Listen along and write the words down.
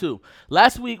2.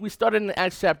 Last week we started in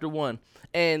Acts chapter 1.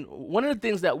 And one of the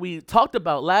things that we talked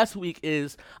about last week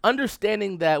is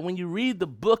understanding that when you read the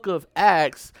book of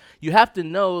Acts, you have to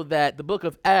know that the book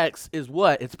of Acts is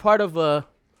what? It's a part of a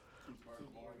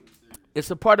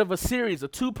series, a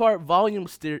two-part volume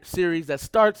series that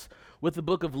starts with the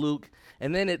book of Luke,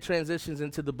 and then it transitions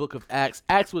into the book of Acts.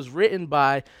 Acts was written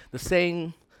by the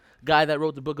same guy that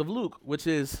wrote the book of Luke, which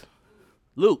is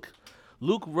Luke.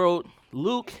 Luke wrote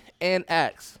Luke and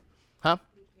Acts. Huh?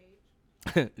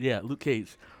 Yeah, Luke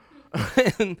Cage.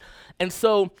 and, and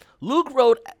so Luke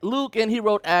wrote Luke and he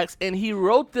wrote Acts, and he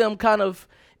wrote them kind of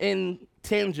in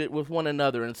tangent with one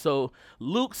another. And so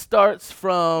Luke starts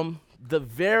from the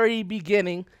very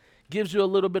beginning, gives you a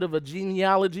little bit of a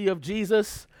genealogy of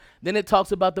Jesus. Then it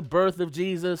talks about the birth of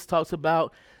Jesus, talks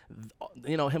about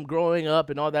him growing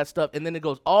up and all that stuff. And then it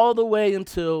goes all the way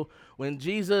until when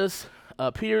Jesus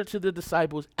appeared to the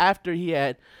disciples after he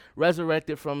had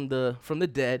resurrected from the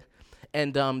dead.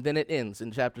 And then it ends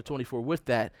in chapter 24 with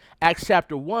that. Acts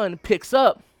chapter 1 picks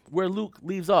up where Luke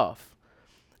leaves off.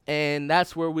 And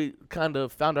that's where we kind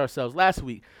of found ourselves last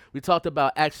week. We talked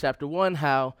about Acts chapter 1,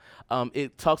 how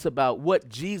it talks about what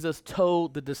Jesus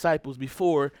told the disciples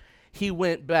before he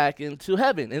went back into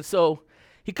heaven. And so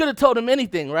he could have told them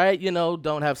anything, right?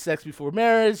 Don't have sex before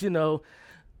marriage,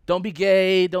 don't be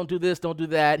gay, don't do this, don't do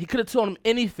that. He could have told them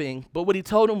anything, but what he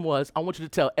told them was, I want you to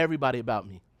tell everybody about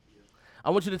me. I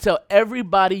want you to tell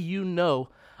everybody you know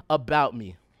about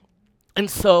me. And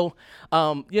so,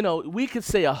 we could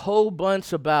say a whole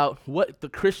bunch about what the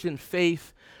Christian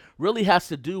faith really has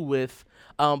to do with,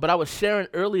 but I was sharing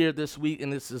earlier this week,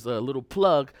 and this is a little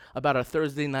plug about our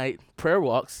Thursday night prayer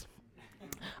walks.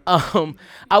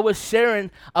 I was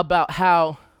sharing about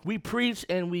how we preach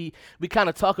and we kind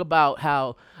of talk about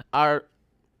how our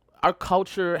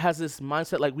culture has this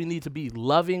mindset like we need to be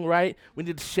loving, right? We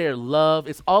need to share love.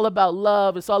 It's all about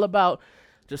love. It's all about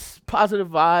just positive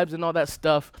vibes and all that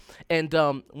stuff. And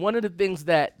one of the things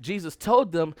that Jesus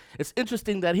told them, it's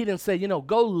interesting that he didn't say,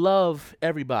 go love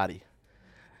everybody.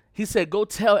 He said, go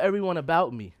tell everyone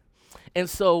about me. And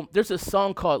so there's a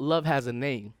song called Love Has a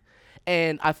Name.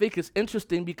 And I think it's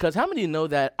interesting because how many know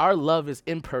that our love is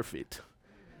imperfect?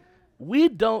 We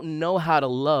don't know how to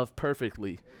love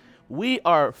perfectly. We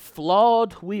are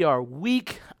flawed. We are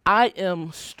weak. I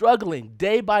am struggling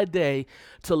day by day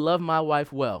to love my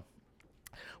wife well.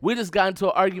 We just got into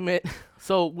an argument.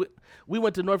 So we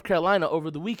went to North Carolina over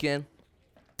the weekend,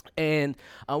 and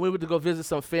we went to go visit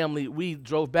some family. We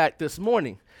drove back this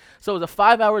morning. So it was a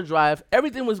 5-hour drive.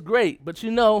 Everything was great, but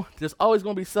there's always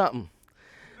going to be something.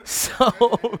 So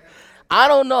I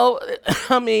don't know.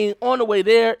 On the way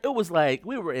there, it was like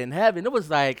we were in heaven. It was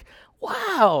like,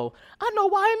 wow, I know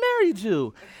why I married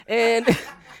you. And,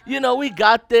 we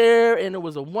got there, and it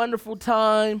was a wonderful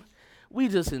time. We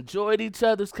just enjoyed each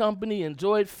other's company,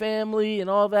 enjoyed family and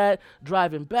all that.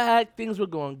 Driving back, things were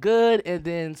going good, and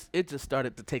then it just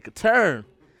started to take a turn.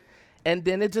 And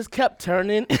then it just kept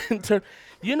turning and turning.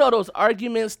 Those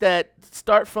arguments that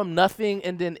start from nothing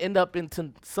and then end up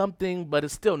into something, but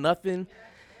it's still nothing.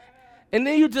 And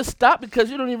then you just stop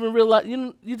because you don't even realize,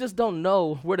 you just don't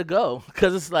know where to go.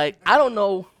 Because it's like, I don't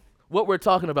know what we're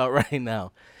talking about right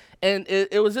now. And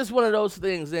it was just one of those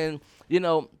things. And,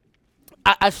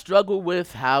 I struggle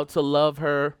with how to love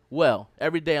her well.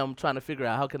 Every day I'm trying to figure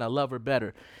out how can I love her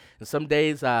better. And some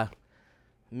days I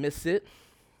miss it.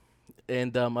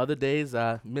 And other days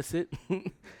I miss it.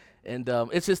 And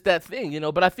it's just that thing,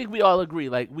 But I think we all agree,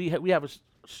 like we have a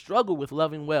struggle with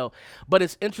loving well. But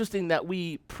it's interesting that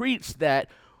we preach that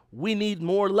we need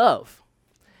more love.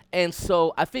 And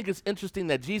so I think it's interesting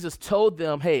that Jesus told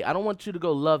them, hey, I don't want you to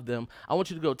go love them. I want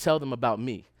you to go tell them about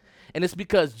me. And it's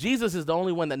because Jesus is the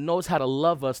only one that knows how to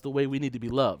love us the way we need to be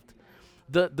loved.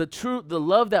 The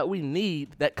love that we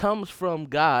need that comes from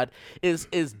God is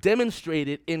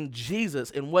demonstrated in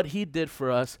Jesus and what he did for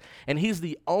us. And he's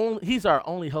our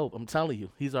only hope. I'm telling you,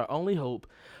 he's our only hope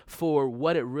for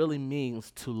what it really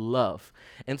means to love.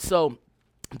 And so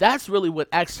that's really what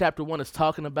Acts chapter 1 is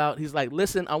talking about. He's like,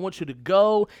 listen, I want you to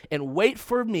go and wait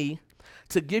for me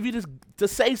to give you this, to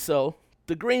say so,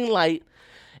 the green light.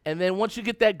 And then once you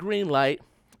get that green light,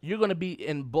 you're going to be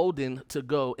emboldened to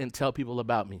go and tell people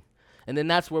about me. And then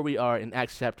that's where we are in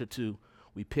Acts chapter 2.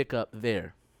 We pick up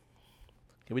there.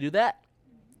 Can we do that?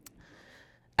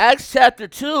 Acts chapter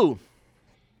 2.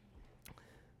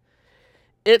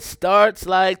 It starts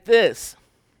like this.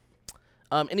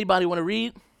 Anybody want to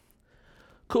read?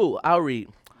 Cool, I'll read.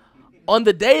 On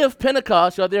the day of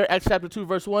Pentecost, y'all there, Acts chapter 2,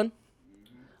 verse 1?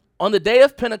 On the day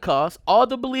of Pentecost, all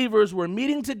the believers were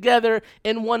meeting together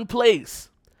in one place.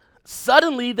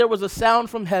 Suddenly there was a sound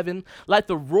from heaven like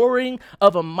the roaring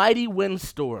of a mighty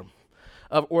windstorm,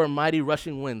 or a mighty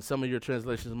rushing wind, some of your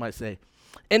translations might say.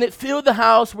 And it filled the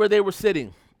house where they were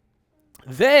sitting.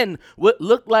 Then what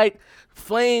looked like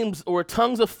flames or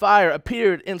tongues of fire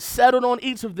appeared and settled on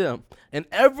each of them. And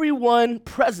everyone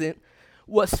present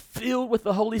was filled with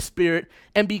the Holy Spirit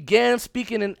and began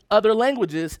speaking in other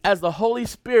languages as the Holy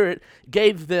Spirit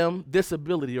gave them this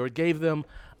ability, or gave them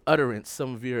utterance,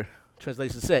 some of your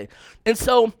translations say. And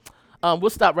so we'll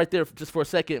stop right there just for a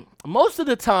second. Most of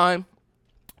the time,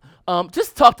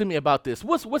 just talk to me about this.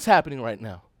 What's happening right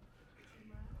now?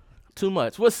 Too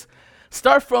much.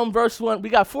 Start from verse 1. We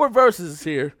got 4 verses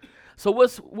here. So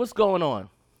what's going on?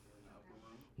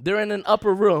 They're in an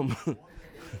upper room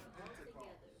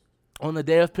on the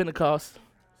day of Pentecost.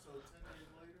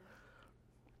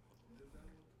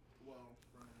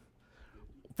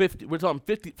 50. We're talking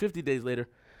 50 days later,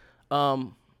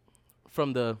 from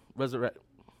the resurrection.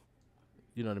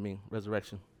 You know what I mean?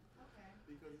 Resurrection.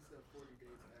 Because he said 40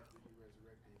 days after he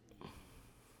resurrected,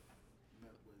 he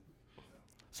met with.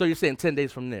 So you're saying 10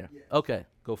 days from there? Yeah. Okay,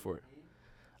 go for it.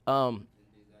 Huh?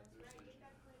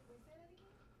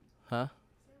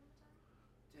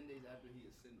 10 days after he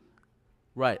ascended.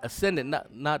 Right, ascended,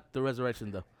 not the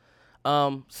resurrection though.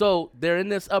 So they're in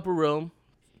this upper room,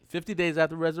 50 days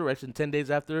after resurrection, 10 days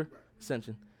after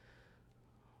ascension.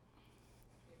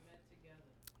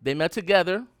 They met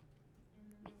together.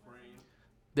 Praying,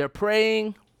 They're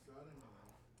praying.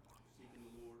 seeking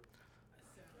the Lord.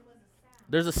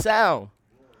 There's a sound.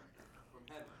 From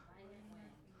heaven.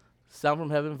 Sound from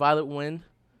heaven, violent wind.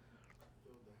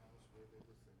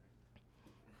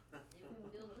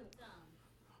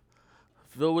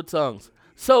 Filled with tongues.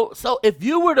 So if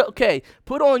you were to,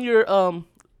 put on your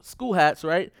school hats,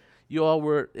 right? You all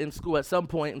were in school at some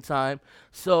point in time.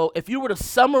 So if you were to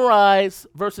summarize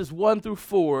verses 1 through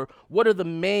 4, what are the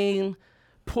main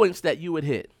points that you would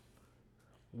hit?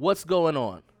 What's going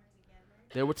on?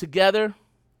 They were together.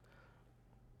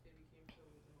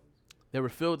 They were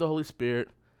filled with the Holy Spirit.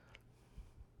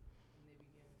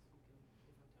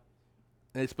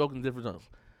 And they spoke in different tongues.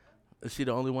 Is she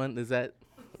the only one? Is that?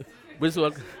 Which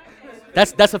one?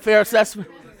 That's a fair assessment.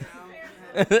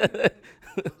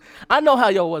 I know how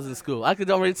y'all was in school. I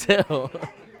could already tell.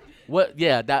 What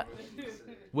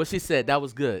she said, that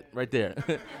was good right there.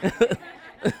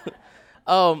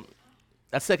 I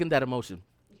second that emotion.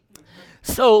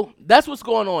 So that's what's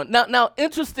going on. Now,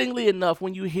 interestingly enough,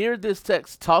 when you hear this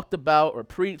text talked about or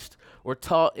preached or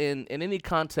taught in any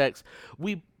context,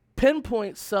 we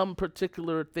pinpoint some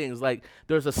particular things, like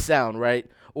there's a sound, right?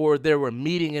 Or they were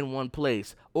meeting in one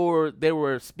place, or they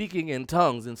were speaking in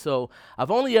tongues. And so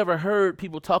I've only ever heard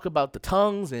people talk about the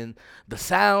tongues and the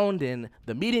sound and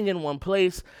the meeting in one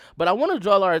place. But I want to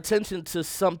draw our attention to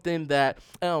something that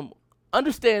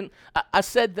understand. I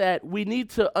said that we need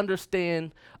to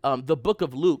understand the book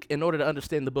of Luke in order to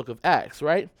understand the book of Acts,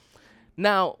 right?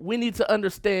 Now, we need to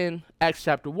understand Acts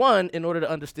chapter 1 in order to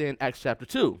understand Acts chapter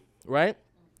 2, right?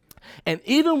 And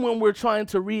even when we're trying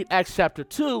to read Acts chapter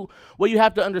 2, what you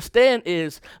have to understand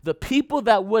is the people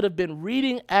that would have been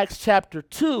reading Acts chapter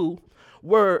 2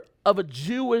 were of a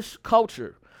Jewish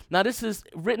culture. Now, this is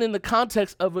written in the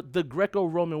context of the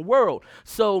Greco-Roman world.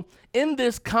 So in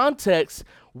this context,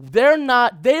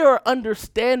 they are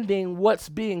understanding what's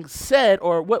being said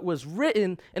or what was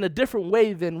written in a different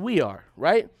way than we are,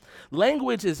 right?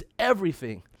 Language is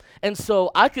everything. And so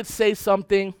I could say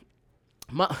something,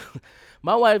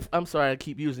 my wife, I'm sorry I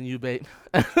keep using you, babe.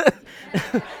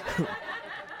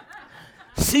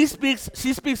 She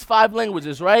speaks 5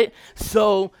 languages, right?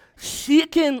 So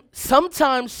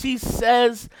sometimes she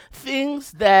says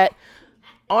things that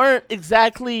aren't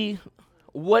exactly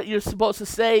what you're supposed to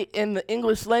say in the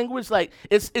English language. Like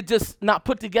it just not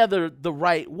put together the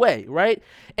right way, right?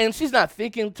 And she's not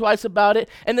thinking twice about it.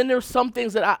 And then there's some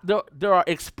things that there are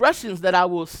expressions that I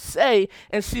will say,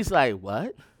 and she's like,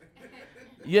 what?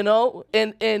 You know,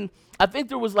 and I think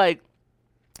there was like,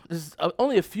 there's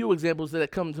only a few examples that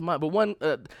come to mind, but one,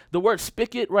 the word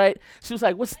spigot, right? She was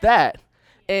like, what's that?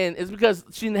 And it's because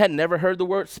she had never heard the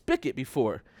word spigot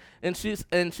before. And she's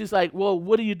like, well,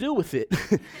 what do you do with it?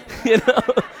 You know?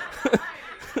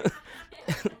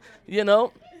 You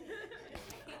know?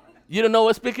 You don't know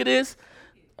what spigot is?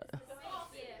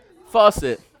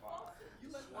 Faucet.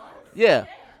 Yeah.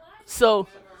 So,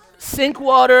 sink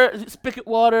water, spigot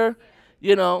water,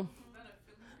 you know.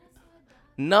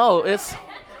 No, it's,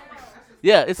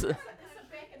 yeah, it's,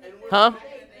 huh?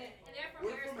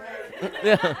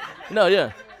 Yeah, no,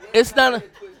 yeah. It's not a,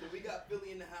 We got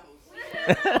Philly in the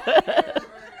house.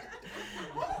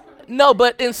 no,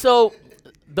 but, and so,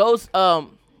 those,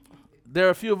 there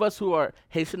are a few of us who are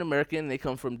Haitian American. They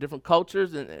come from different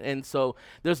cultures, and so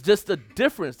there's just a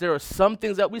difference. There are some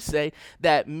things that we say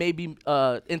that may be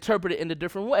interpreted in a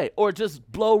different way, or just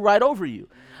blow right over you.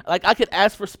 Like I could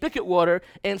ask for spigot water,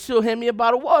 and she'll hand me a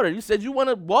bottle of water. You said you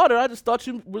wanted water. I just thought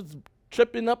you was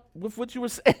tripping up with what you were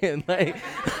saying. like,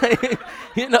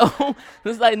 you know,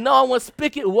 it's like, no, I want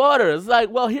spigot water. It's like,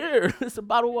 well, here, it's a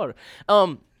bottle of water.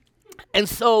 And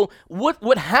so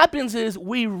what happens is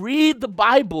we read the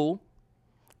Bible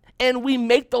and we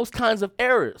make those kinds of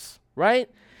errors, right?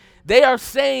 They are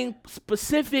saying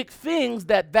specific things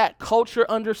that culture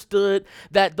understood,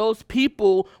 that those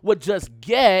people would just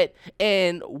get,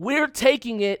 and we're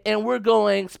taking it and we're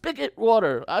going, spigot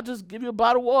water, I'll just give you a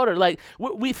bottle of water. Like,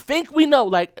 we think we know,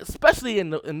 like, especially in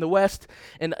the West,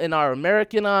 in our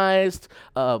Americanized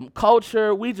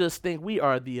culture, we just think we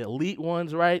are the elite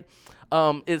ones, right?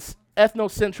 It's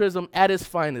ethnocentrism at its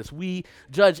finest. We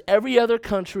judge every other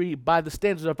country by the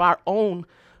standards of our own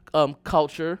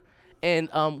culture. And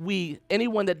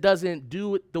anyone that doesn't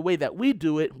do it the way that we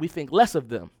do it, we think less of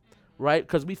them, right?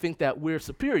 Because we think that we're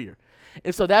superior.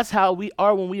 And so that's how we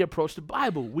are when we approach the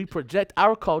Bible. We project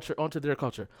our culture onto their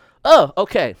culture. Oh,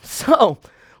 okay. So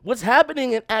what's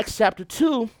happening in Acts chapter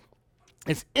 2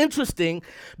 is interesting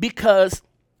because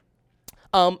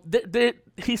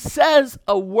he says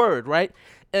a word, right?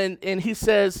 And he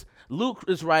says, Luke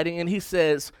is writing, and he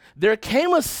says, there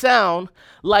came a sound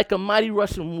like a mighty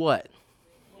rushing what?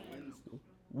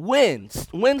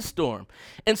 Windstorm.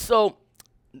 And so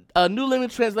New Living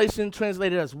Translation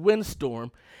translated as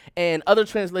windstorm, and other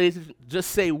translations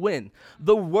just say wind.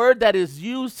 The word that is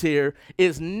used here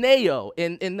is neo,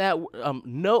 in that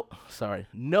noe.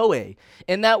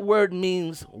 And that word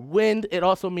means wind. It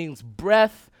also means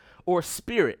breath or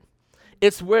spirit.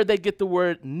 It's where they get the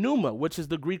word pneuma, which is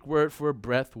the Greek word for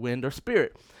breath, wind, or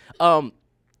spirit. And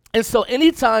so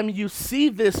anytime you see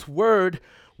this word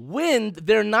wind,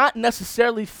 they're not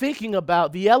necessarily thinking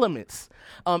about the elements.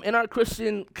 In our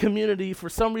Christian community, for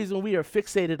some reason, we are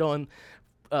fixated on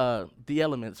the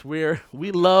elements.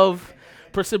 We love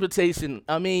precipitation.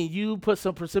 I mean, you put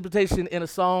some precipitation in a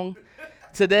song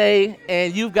today,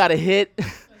 and you've got a hit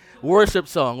worship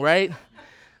song, right?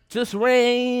 Just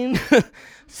rain,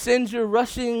 send your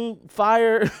rushing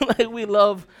fire. Like, we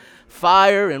love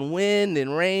fire and wind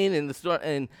and rain and the storm,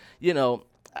 and you know.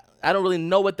 I don't really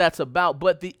know what that's about,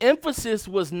 but the emphasis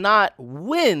was not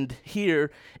wind here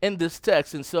in this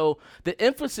text. And so the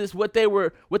emphasis, what they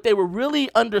were really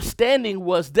understanding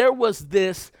was there was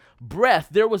this breath,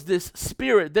 there was this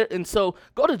spirit there. And so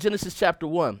go to Genesis chapter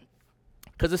 1,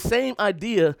 because the same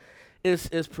idea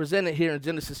is presented here in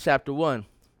Genesis chapter 1.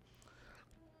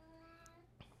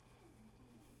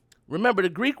 Remember, the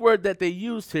Greek word that they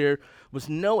used here was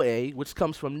noe, which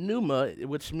comes from pneuma,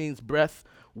 which means breath,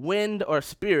 wind, or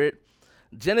spirit.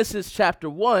 Genesis chapter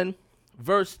 1,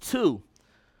 verse 2.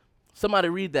 Somebody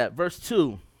read that, verse 2.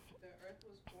 The earth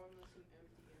was formless and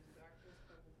empty, and darkness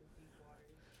covered the deep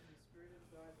waters, and the Spirit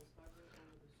of God was hovering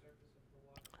over the surface of the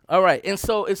water. All right, and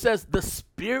so it says the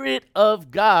Spirit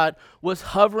of God was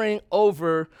hovering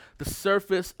over the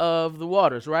surface of the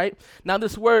waters, right? Now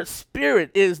this word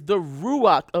spirit is the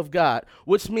ruach of God,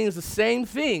 which means the same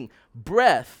thing,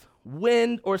 breath,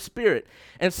 wind, or spirit.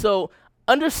 And so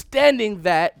understanding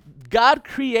that God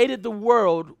created the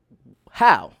world,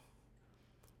 how?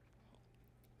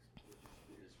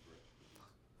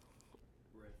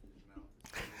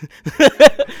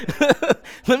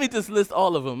 Let me just list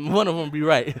all of them. One of them be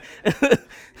right.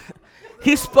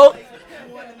 He spoke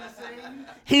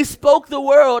the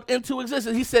world into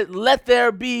existence. He said, let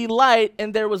there be light,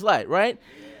 and there was light, right?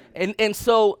 And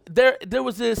so there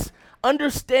was this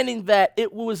understanding that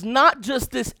it was not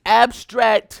just this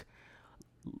abstract,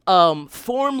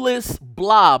 formless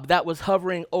blob that was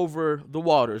hovering over the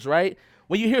waters, right?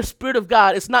 When you hear Spirit of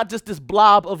God, it's not just this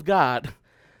blob of God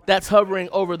that's hovering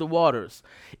over the waters.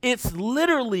 It's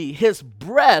literally his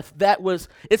breath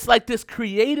it's like this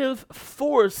creative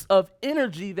force of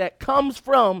energy that comes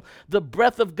from the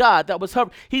breath of God that was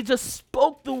hovering. He just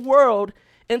spoke the world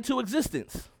into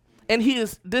existence. And he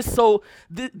is this, so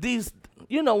these,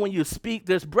 you know, when you speak,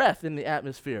 there's breath in the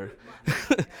atmosphere.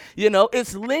 You know,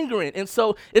 it's lingering. And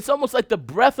so it's almost like the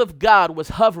breath of God was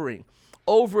hovering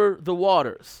over the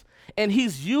waters. And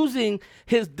he's using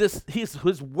his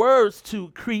words to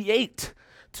create,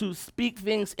 to speak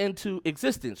things into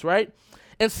existence, right?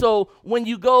 And so when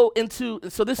you go into,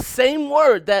 so this same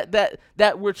word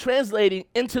that we're translating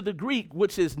into the Greek,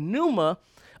 which is pneuma,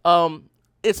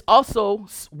 it's also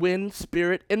wind,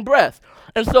 spirit, and breath.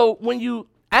 And so when you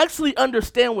actually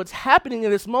understand what's happening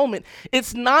in this moment,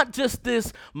 it's not just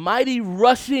this mighty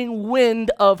rushing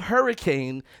wind of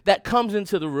hurricane that comes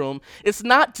into the room. It's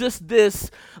not just this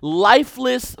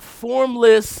lifeless,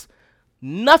 formless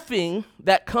nothing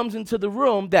that comes into the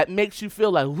room that makes you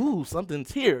feel like, ooh,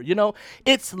 something's here.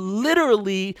 It's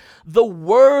literally the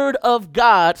word of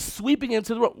God sweeping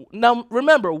into the room. Now,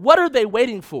 remember, what are they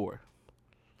waiting for?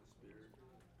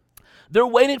 They're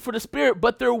waiting for the Spirit,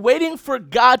 but they're waiting for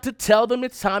God to tell them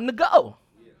it's time to go,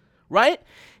 right?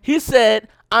 He said,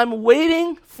 I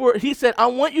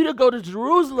want you to go to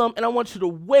Jerusalem and I want you to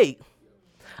wait.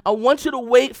 I want you to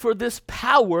wait for this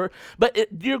power, but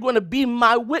you're going to be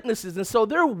my witnesses. And so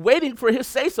they're waiting for his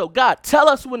say-so. God, tell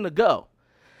us when to go.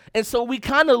 And so we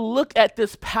kind of look at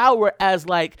this power as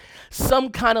like some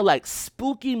kind of like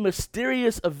spooky,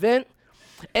 mysterious event.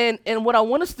 And what I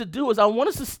want us to do is I want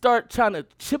us to start trying to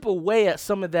chip away at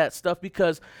some of that stuff,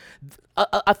 because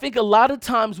I think a lot of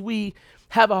times we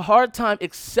have a hard time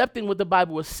accepting what the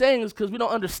Bible is saying is because we don't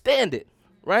understand it,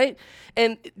 right?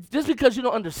 And just because you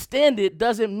don't understand it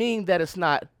doesn't mean that it's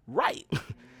not right.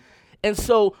 And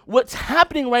so what's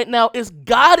happening right now is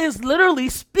God is literally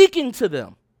speaking to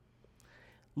them.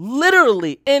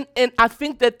 Literally. And I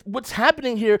think that what's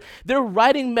happening here, they're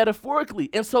writing metaphorically.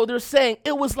 And so they're saying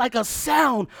it was like a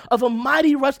sound of a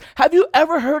mighty rush. Have you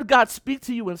ever heard God speak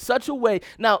to you in such a way?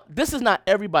 Now, this is not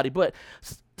everybody, but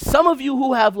some of you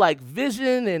who have like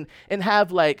vision and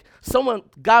have like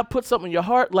God put something in your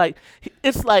heart, like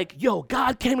it's like, yo,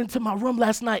 God came into my room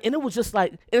last night, and it was just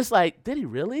like, it's like, did he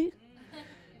really?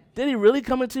 Did he really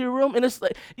come into your room? And it's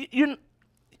like,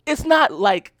 it's not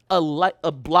like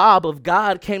a blob of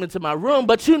God came into my room,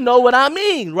 but you know what I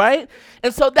mean, right?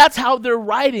 And so that's how they're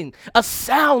writing. A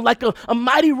sound like a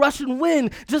mighty rushing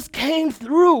wind just came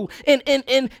through, and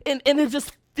it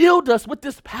just filled us with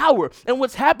this power. And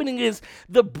what's happening is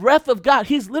the breath of God,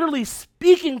 he's literally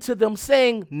speaking to them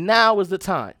saying, now is the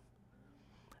time.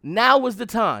 Now is the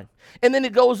time. And then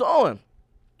it goes on.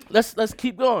 Let's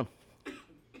keep going.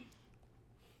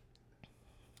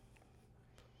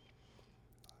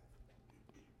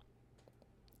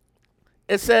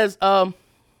 It says,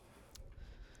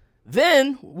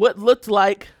 then what looked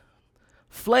like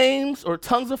flames or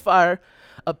tongues of fire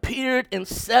appeared and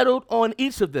settled on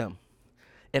each of them.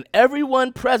 And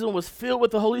everyone present was filled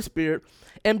with the Holy Spirit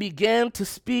and began to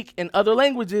speak in other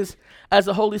languages as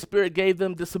the Holy Spirit gave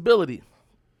them this ability.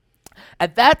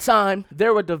 At that time,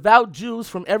 there were devout Jews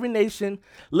from every nation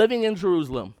living in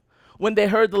Jerusalem. When they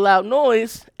heard the loud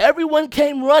noise, everyone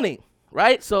came running.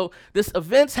 Right? So this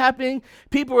event's happening,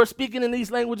 people are speaking in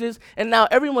these languages, and now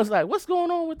everyone's like, what's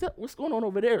going on with that? What's going on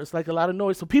over there? It's like a lot of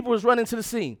noise. So people was running to the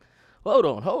scene.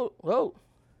 Hold.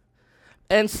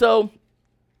 And so,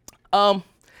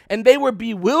 and they were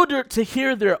bewildered to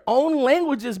hear their own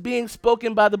languages being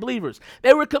spoken by the believers.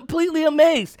 They were completely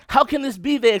amazed. How can this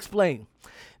be? They explained.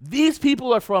 These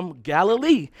people are from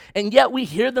Galilee, and yet we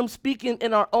hear them speaking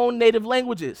in our own native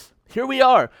languages. Here we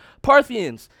are,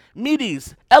 Parthians,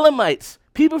 Medes, Elamites,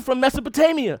 people from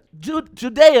Mesopotamia,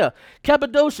 Judea,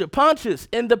 Cappadocia, Pontus,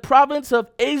 in the province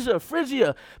of Asia,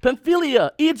 Phrygia,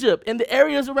 Pamphylia, Egypt, and the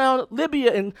areas around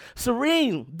Libya and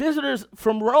Cyrene, visitors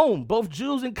from Rome, both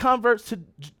Jews and converts to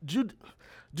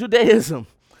Judaism,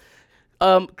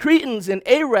 Cretans and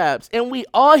Arabs, and we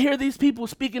all hear these people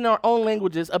speaking our own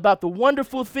languages about the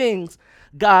wonderful things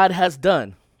God has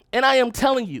done. And I am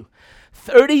telling you,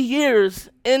 30 years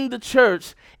in the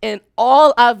church, and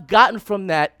all I've gotten from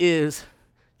that is,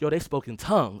 they spoke in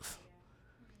tongues.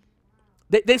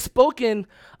 They spoke in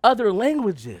other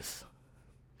languages.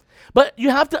 But you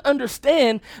have to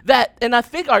understand that, and I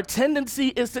think our tendency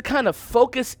is to kind of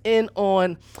focus in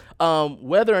on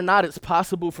whether or not it's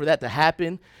possible for that to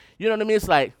happen. You know what I mean? It's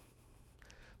like,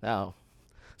 now,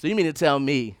 so you mean to tell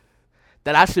me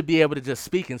that I should be able to just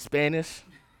speak in Spanish?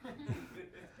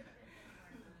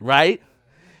 Right?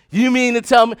 You mean to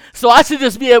tell me, so I should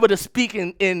just be able to speak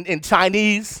in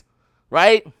Chinese,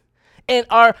 right? And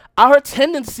our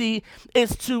tendency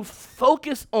is to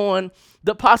focus on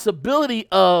the possibility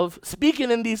of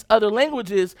speaking in these other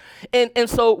languages, and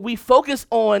so we focus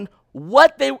on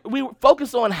we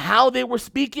focus on how they were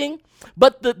speaking,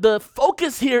 but the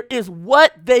focus here is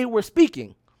what they were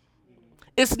speaking.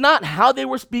 It's not how they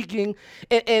were speaking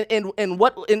and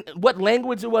what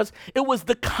language it was. It was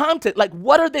the content. Like,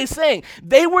 what are they saying?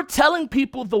 They were telling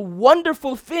people the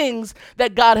wonderful things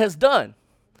that God has done.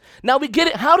 Now we get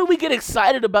it. How do we get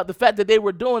excited about the fact that they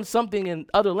were doing something in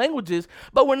other languages,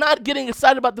 but we're not getting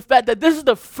excited about the fact that this is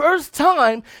the first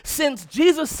time since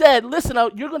Jesus said, listen,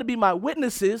 you're going to be my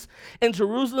witnesses in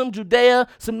Jerusalem, Judea,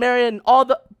 Samaria, and all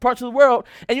the parts of the world,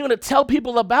 and you're going to tell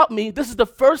people about me. This is the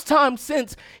first time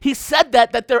since he said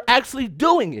that they're actually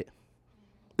doing it.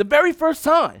 The very first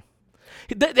time.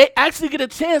 They actually get a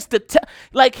chance to tell,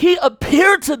 like he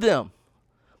appeared to them.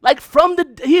 Like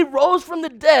he rose from the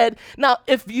dead. Now,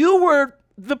 if you were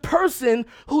the person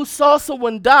who saw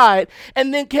someone died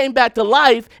and then came back to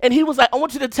life, and he was like, I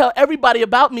want you to tell everybody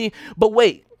about me, but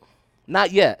wait,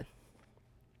 not yet.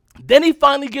 Then he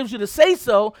finally gives you the say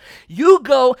so. You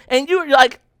go and you're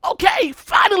like, okay,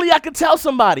 finally I can tell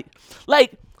somebody.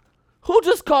 Like, who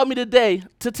just called me today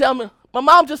to tell me? My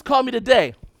mom just called me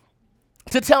today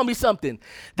to tell me something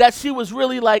that she was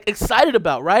really like excited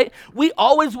about, right? We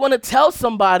always want to tell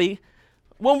somebody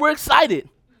when we're excited.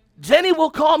 Jenny will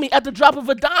call me at the drop of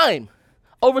a dime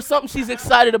over something she's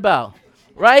excited about,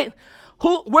 right?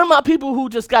 We're my people who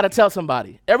just got to tell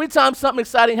somebody. Every time something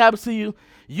exciting happens to you,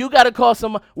 you got to call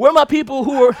someone. We're my people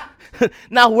who are,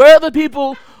 now where are the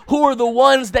people who are the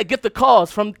ones that get the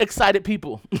calls from excited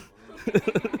people?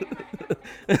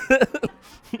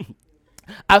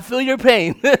 I feel your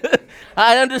pain.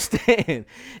 I understand.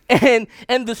 And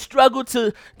the struggle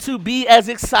to be as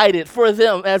excited for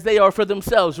them as they are for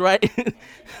themselves, right?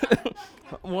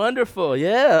 Wonderful,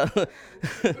 yeah.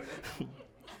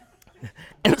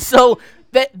 And so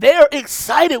they're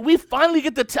excited. We finally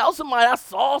get to tell somebody, I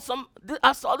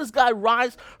saw this guy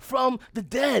rise from the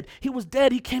dead. He was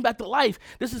dead. He came back to life.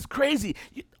 This is crazy.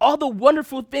 All the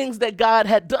wonderful things that God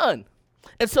had done.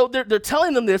 And so they're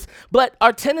telling them this, but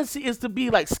our tendency is to be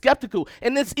like skeptical.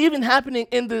 And it's even happening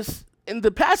in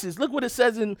the passage. Look what it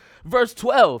says in verse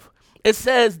 12. It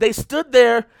says, they stood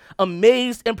there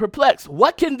amazed and perplexed.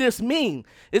 What can this mean?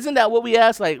 Isn't that what we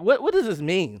ask? Like, what does this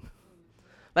mean?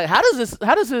 Like, how does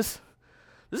this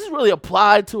really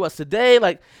apply to us today?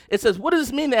 Like, it says, what does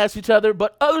this mean? They ask each other,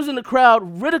 but others in the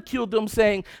crowd ridiculed them,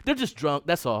 saying, they're just drunk,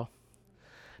 that's all.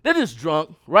 They're just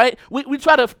drunk, right? We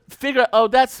try to figure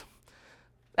out, that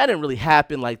didn't really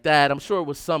happen like that. I'm sure it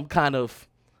was some kind of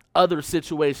other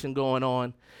situation going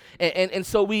on. And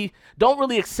so we don't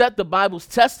really accept the Bible's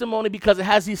testimony because it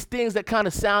has these things that kind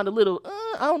of sound a little,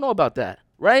 I don't know about that,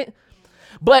 right?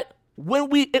 But when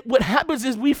what happens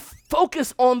is we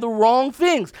focus on the wrong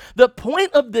things. The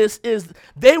point of this is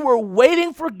they were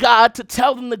waiting for God to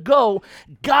tell them to go.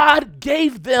 God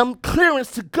gave them clearance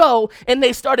to go, and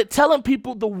they started telling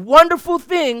people the wonderful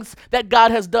things that God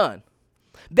has done.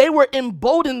 They were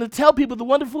emboldened to tell people the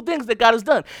wonderful things that God has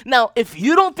done. Now, if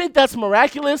you don't think that's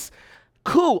miraculous,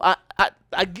 cool.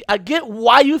 I get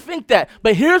why you think that.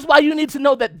 But here's why you need to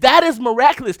know that is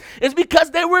miraculous. It's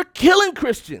because they were killing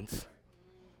Christians.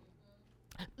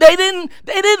 They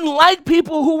didn't like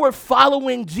people who were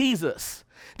following Jesus.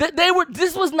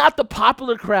 This was not the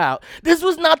popular crowd. This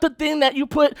was not the thing that you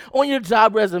put on your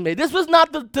job resume. This was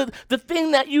not the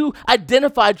thing that you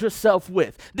identified yourself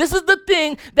with. This is the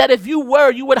thing that if you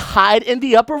would hide in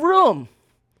the upper room.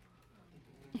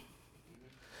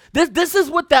 This is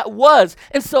what that was.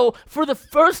 And so for the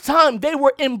first time, they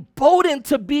were emboldened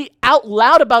to be out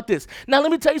loud about this. Now, let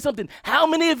me tell you something. How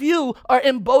many of you are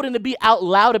emboldened to be out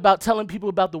loud about telling people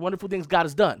about the wonderful things God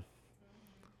has done?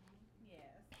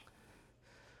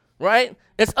 Right?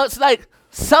 It's like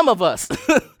some of us.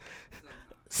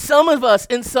 Some of us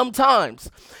in some times.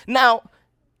 Now,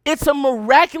 it's a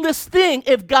miraculous thing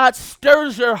if God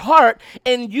stirs your heart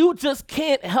and you just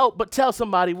can't help but tell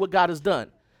somebody what God has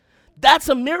done. That's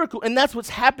a miracle, and that's what's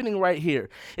happening right here.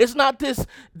 It's not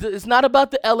it's not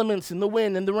about the elements and the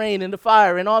wind and the rain and the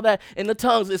fire and all that and the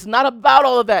tongues. It's not about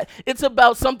all of that. It's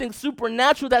about something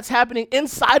supernatural that's happening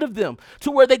inside of them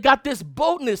to where they got this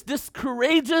boldness, this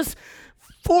courageous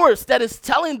force that is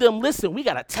telling them, listen, we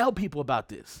got to tell people about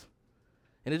this.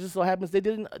 And it just so happens they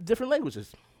did it in different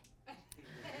languages.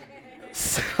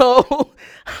 So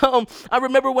I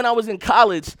remember when I was in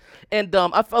college and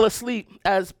I fell asleep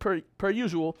as per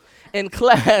usual in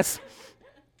class.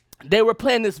 They were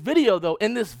playing this video though,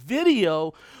 and this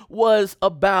video was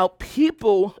about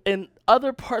people in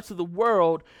other parts of the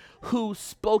world who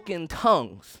spoke in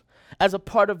tongues as a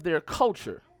part of their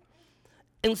culture.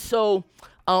 And so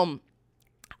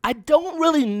I don't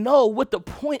really know what the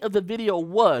point of the video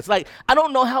was. Like, I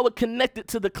don't know how it connected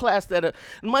to the class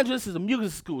mind you, this is a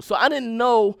music school, so I didn't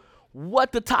know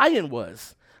what the tie-in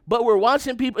was. But we're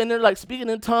watching people, and they're like speaking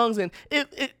in tongues, and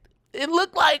it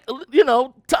looked like,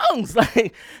 tongues.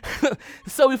 Like,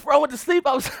 so before I went to sleep,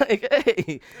 I was like,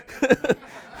 hey.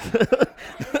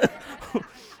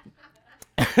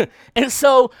 And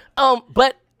so,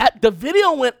 but the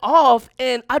video went off,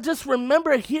 and I just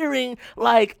remember hearing,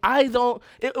 like,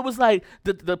 it was like,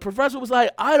 the professor was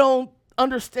like, I don't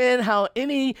understand how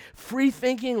any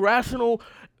free-thinking, rational,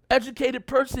 educated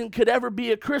person could ever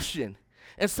be a Christian.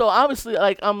 And so obviously,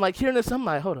 like, I'm like hearing this, I'm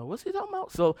like, hold on, what's he talking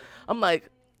about? So I'm like,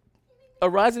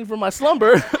 arising from my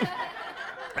slumber.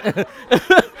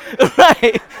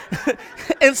 Right.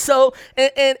 And so,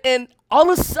 and all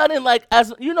of a sudden, like,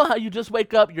 as you know how you just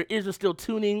wake up, your ears are still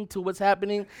tuning to what's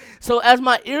happening. So as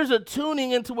my ears are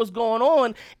tuning into what's going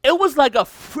on, it was like a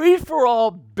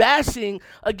free-for-all bashing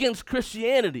against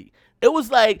Christianity. It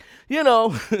was like, you're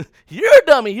a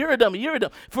dummy, you're a dummy, you're a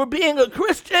dummy for being a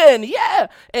Christian, yeah.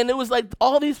 And it was like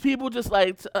all these people just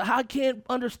like, I can't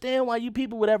understand why you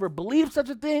people would ever believe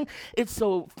such a thing. It's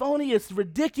so phony, it's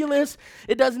ridiculous,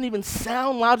 it doesn't even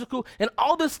sound logical, and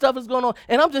all this stuff is going on.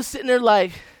 And I'm just sitting there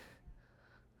like,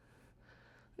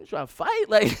 you trying to fight?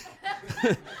 Like,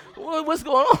 what's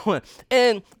going on?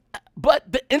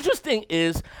 But the interesting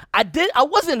is, I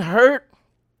wasn't hurt.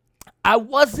 I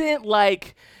wasn't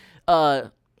like,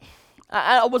 I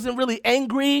wasn't really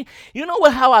angry. You know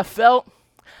how I felt?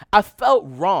 I felt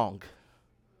wrong.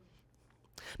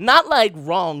 Not like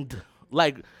wronged,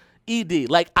 like ED.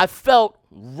 Like I felt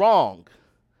wrong.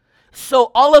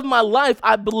 So all of my life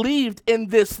I believed in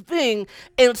this thing,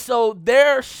 and so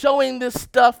they're showing this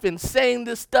stuff and saying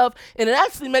this stuff, and it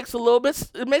actually makes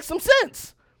some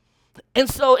sense. And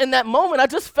so in that moment I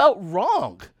just felt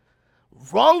wrong.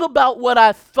 Wrong about what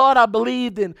I thought I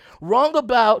believed in, wrong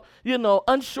about,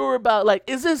 unsure about, like,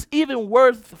 is this even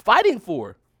worth fighting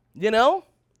for,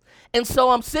 And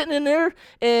so I'm sitting in there,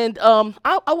 and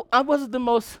I wasn't the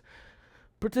most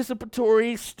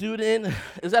participatory student.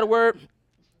 Is that a word?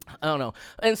 I don't know.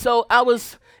 And so I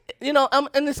was, I'm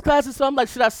in this class, and so I'm like,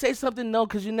 should I say something? No,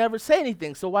 because you never say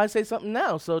anything, so why say something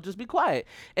now? So just be quiet.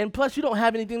 And plus, you don't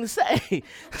have anything to say.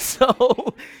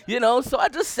 So, so I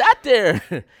just sat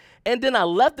there. And then I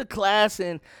left the class,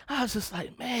 and I was just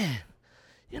like, man,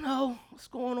 what's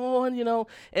going on,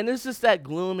 And it's just that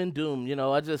gloom and doom,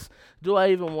 do I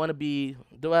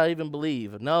even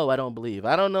believe? No, I don't believe.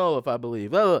 I don't know if I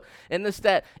believe. And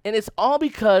it's all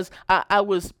because I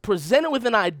was presented with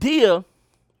an idea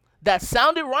that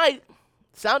sounded right,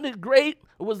 sounded great,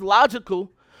 it was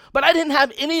logical, but I didn't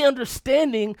have any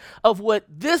understanding of what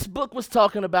this book was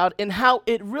talking about and how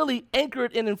it really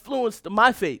anchored and influenced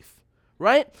my faith.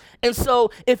 Right? And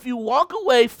so if you walk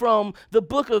away from the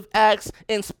book of Acts,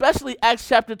 and especially Acts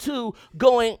chapter 2,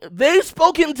 going, they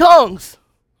spoke in tongues,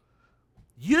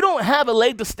 you don't have a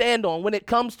leg to stand on when it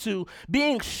comes to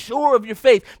being sure of your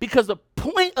faith, because the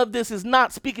point of this is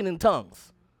not speaking in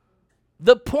tongues.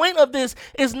 The point of this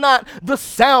is not the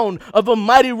sound of a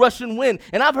mighty rushing wind.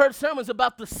 And I've heard sermons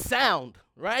about the sound,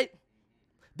 right?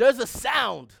 There's a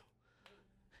sound.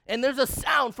 And there's a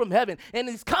sound from heaven, and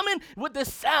he's coming with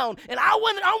this sound. And I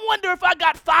wonder if I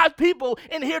got 5 people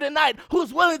in here tonight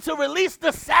who's willing to release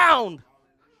the sound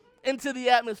into the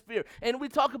atmosphere. And we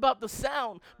talk about the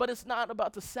sound, but it's not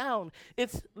about the sound.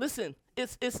 It's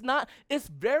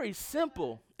very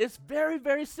simple. It's very,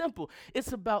 very simple.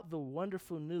 It's about the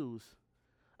wonderful news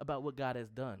about what God has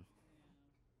done.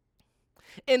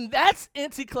 And that's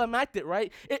anticlimactic,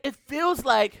 right? It feels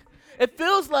like,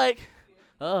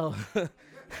 oh,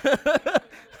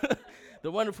 the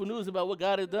wonderful news about what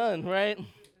God has done, right?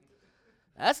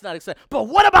 That's not exciting. But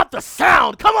what about the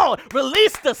sound? Come on,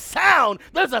 release the sound.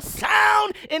 There's a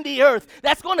sound in the earth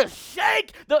that's going to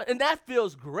shake and that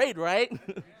feels great, right?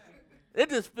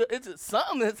 It's just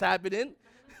something that's happening.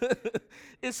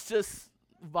 It's just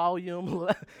volume,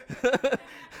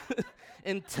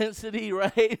 intensity,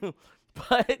 right?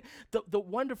 But the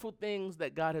wonderful things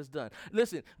that God has done.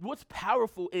 Listen, what's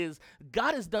powerful is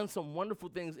God has done some wonderful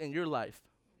things in your life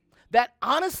that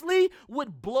honestly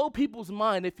would blow people's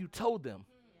mind if you told them.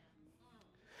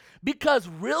 Because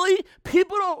really,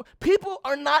 people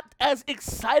are not as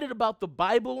excited about the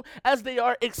Bible as they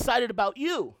are excited about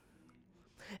you.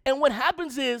 And what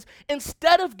happens is,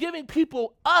 instead of giving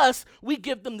people us, we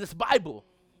give them this Bible.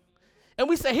 And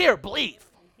we say, here, believe.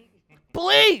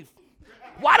 Believe.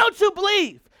 Why don't you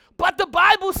believe? But the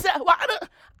Bible says,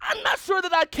 I'm not sure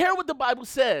that I care what the Bible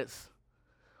says.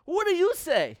 What do you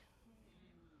say?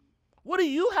 What do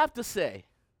you have to say?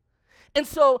 And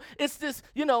so it's this,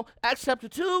 Acts chapter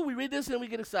 2, we read this and we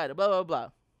get excited, blah, blah, blah.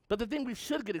 But the thing we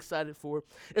should get excited for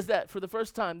is that for the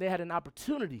first time they had an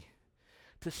opportunity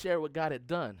to share what God had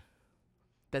done,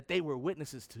 that they were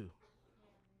witnesses to.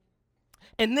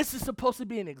 And this is supposed to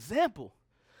be an example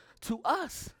to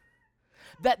us.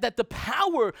 That the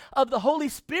power of the Holy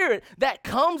Spirit that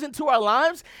comes into our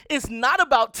lives is not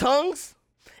about tongues.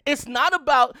 It's not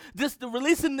about the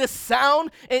releasing this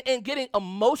sound and getting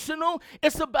emotional.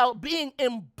 It's about being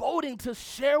emboldened to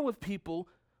share with people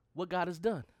what God has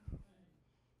done.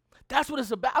 That's what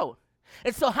it's about.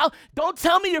 And so don't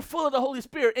tell me you're full of the Holy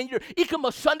Spirit and you're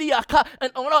ikamashandiyaka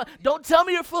and don't tell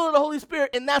me you're full of the Holy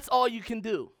Spirit and that's all you can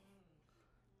do.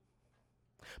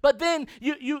 But then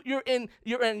you're in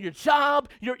your job,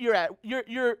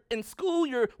 you're in school,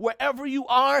 you're wherever you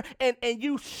are, and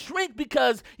you shrink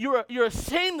because you're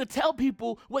ashamed to tell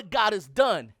people what God has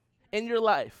done in your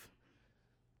life.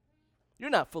 You're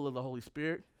not full of the Holy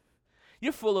Spirit.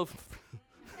 You're full of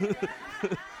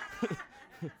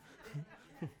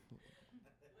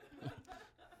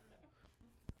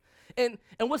And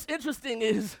what's interesting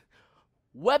is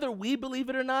whether we believe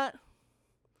it or not,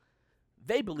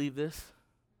 they believe this.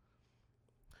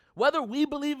 Whether we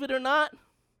believe it or not,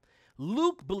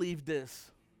 Luke believed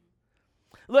this.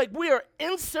 Like we are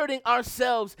inserting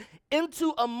ourselves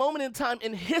into a moment in time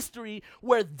in history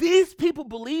where these people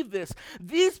believe this.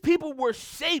 These people were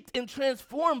shaped and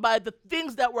transformed by the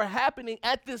things that were happening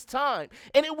at this time.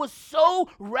 And it was so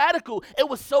radical, it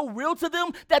was so real to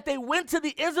them that they went to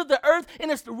the ends of the earth,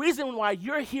 and it's the reason why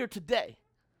you're here today.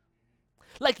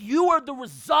 Like you are the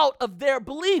result of their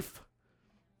belief.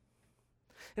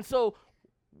 And so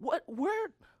what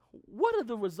are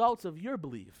the results of your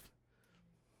belief?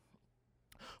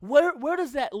 Where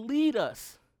does that lead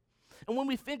us? And when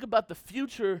we think about the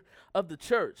future of the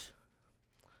church,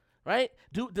 right?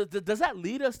 Does that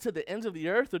lead us to the ends of the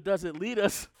earth, or does it lead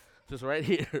us just right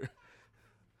here?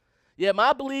 Yeah,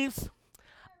 my beliefs,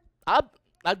 I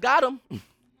got them,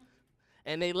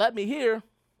 and they let me here,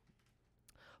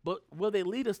 but will they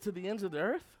lead us to the ends of the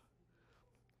earth?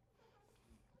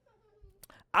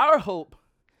 Our hope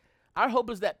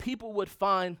is that people would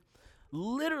find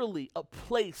literally a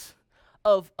place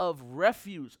of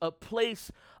refuge, a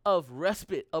place of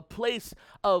respite, a place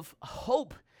of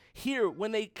hope here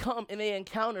when they come and they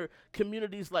encounter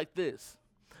communities like this.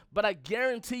 But I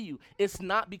guarantee you, it's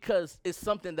not because it's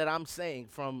something that I'm saying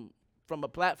from a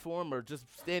platform or just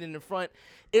standing in front.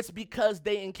 It's because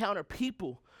they encounter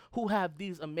people who have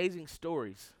these amazing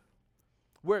stories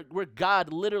where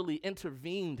God literally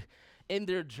intervened in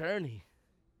their journey.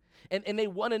 And they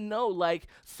want to know, like,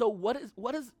 so what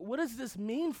does this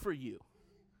mean for you?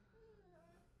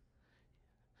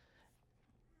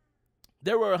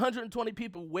 There were 120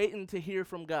 people waiting to hear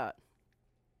from God.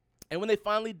 And when they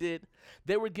finally did,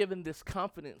 they were given this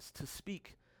confidence to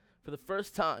speak for the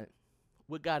first time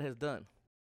what God has done.